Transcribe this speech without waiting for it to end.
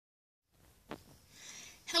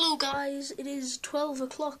Hello guys, it is 12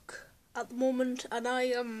 o'clock at the moment and I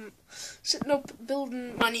am sitting up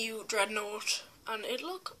building my new Dreadnought and it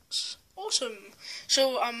looks awesome.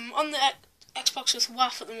 So I'm on the Xbox with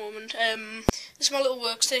WAF at the moment. This is my little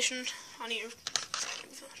workstation. I need to...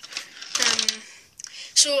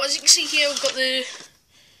 So as you can see here, we've got the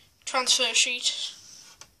transfer sheet,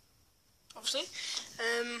 obviously.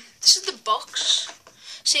 This is the box.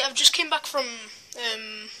 See, I've just came back from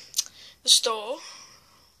the store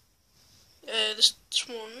this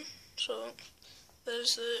morning, so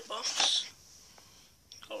there's the box,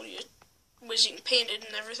 all your whizzing painted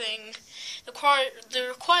and everything. The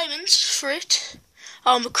requirements for it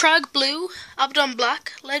are McCrag blue, Abaddon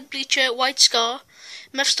black, lead bleacher, white scar,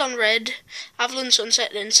 Mephiston red, Avalon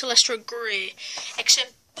sunset and Celestra grey.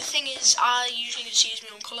 Except the thing is, I usually just use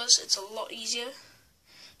my own colours, it's a lot easier.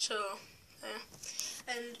 So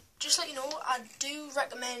and just to let you know, I do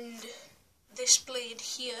recommend this blade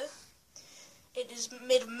here. It is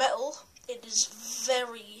made of metal. It is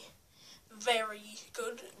very, very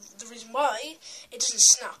good. The reason why, it doesn't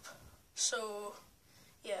snap. So,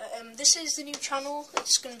 yeah, this is the new channel.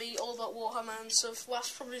 It's going to be all about Warhamer and stuff.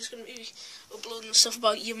 WAF's probably just going to be uploading stuff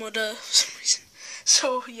about your mother for some reason.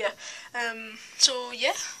 So, yeah.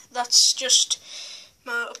 That's just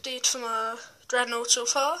my update for my Dreadnought so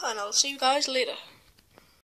far, and I'll see you guys later.